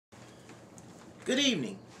Good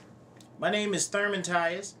evening. My name is Thurman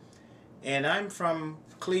Tyus, and I'm from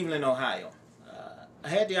Cleveland, Ohio. I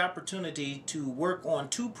had the opportunity to work on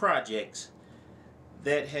two projects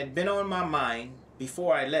that had been on my mind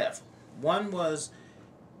before I left. One was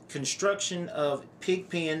construction of pig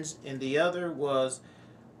pens, and the other was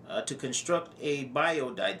to construct a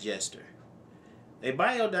biodigester. A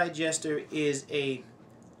biodigester is a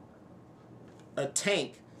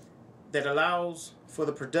tank that allows for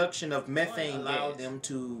the production of methane gas. Allow them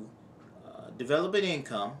to develop an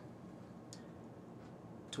income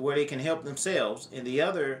to where they can help themselves, and the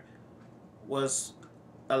other was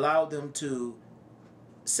allow them to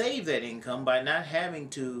save that income by not having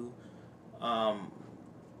to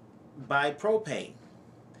buy propane.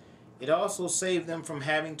 It also saved them from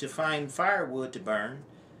having to find firewood to burn,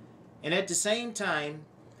 and at the same time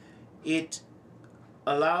it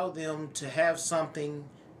allowed them to have something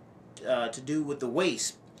to do with the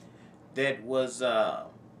waste that was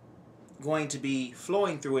going to be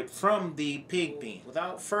flowing through it from the pig pen.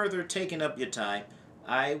 Without further taking up your time,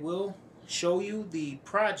 I will show you the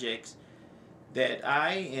projects that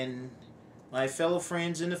I and my fellow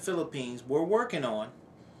friends in the Philippines were working on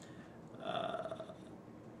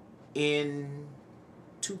in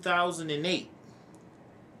 2008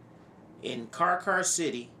 in Carcar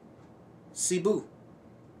City, Cebu.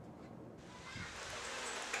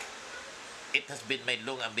 It has been my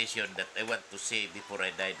long ambition that I want to say before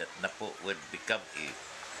I die that Napo will become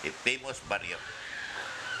a famous barrio.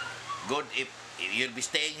 God, if you'll be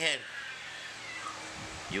staying here,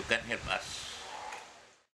 you can help us.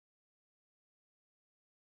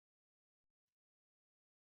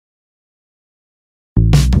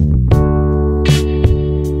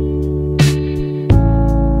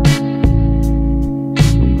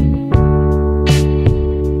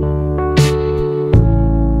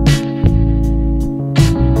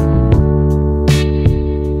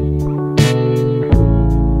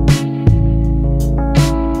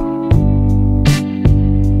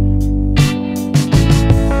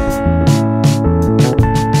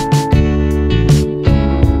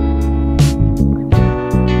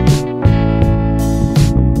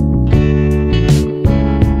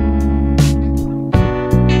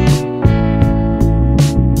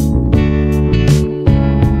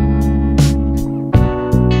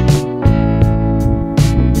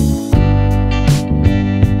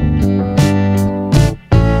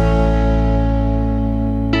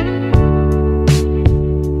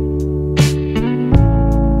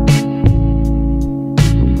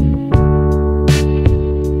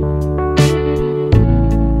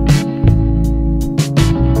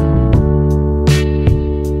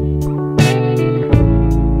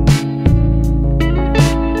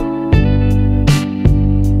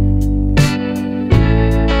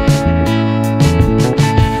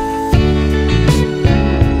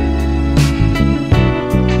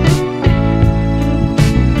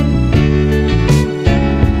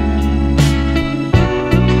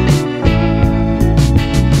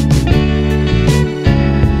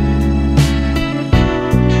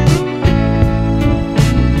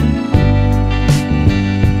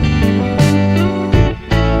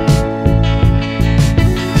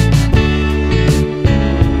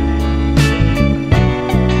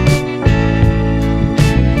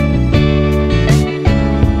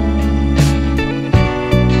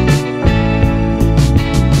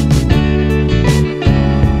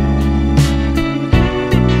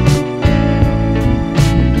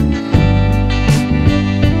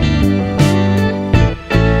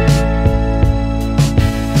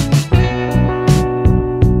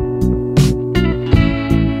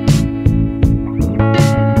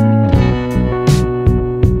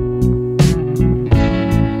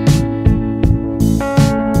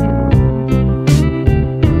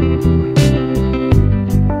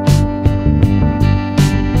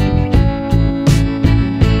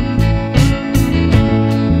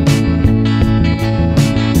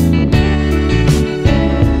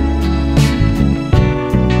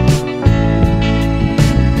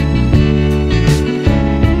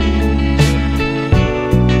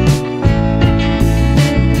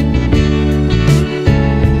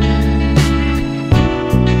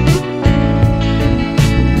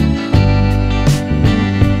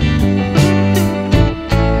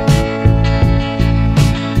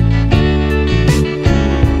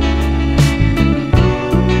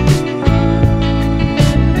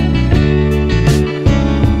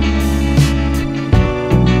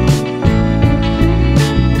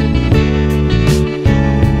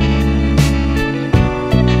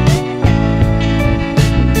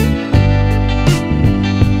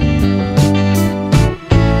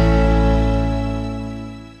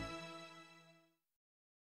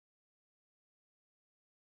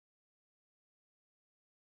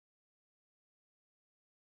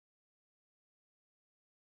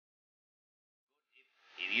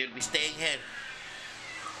 you'll be staying here,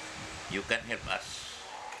 you can help us.